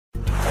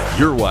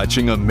You're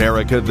watching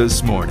America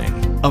This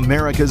Morning,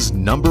 America's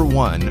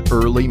 #1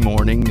 early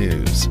morning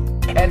news.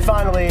 And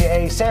finally,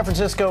 a San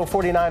Francisco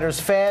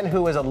 49ers fan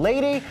who is a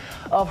lady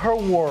of her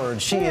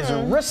word. She is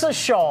Rissa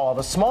of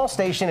a small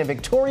station in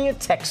Victoria,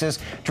 Texas,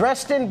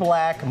 dressed in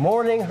black,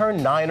 mourning her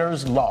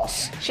Niners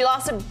loss. She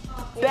lost a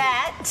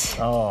bet.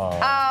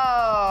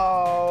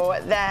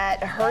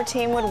 That her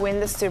team would win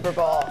the Super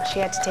Bowl. She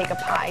had to take a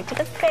pie to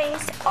the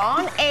face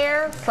on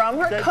air from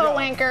her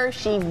co-anchor.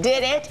 She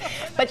did it,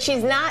 but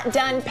she's not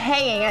done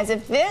paying. As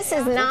if this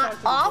is not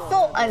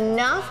awful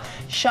enough,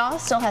 Shaw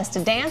still has to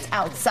dance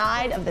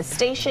outside of the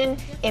station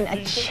in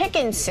a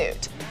chicken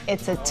suit.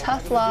 It's a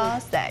tough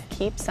loss that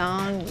keeps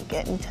on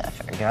getting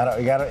tougher.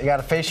 You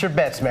gotta face your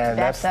bets, man.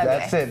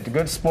 That's it.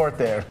 Good sport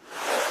there.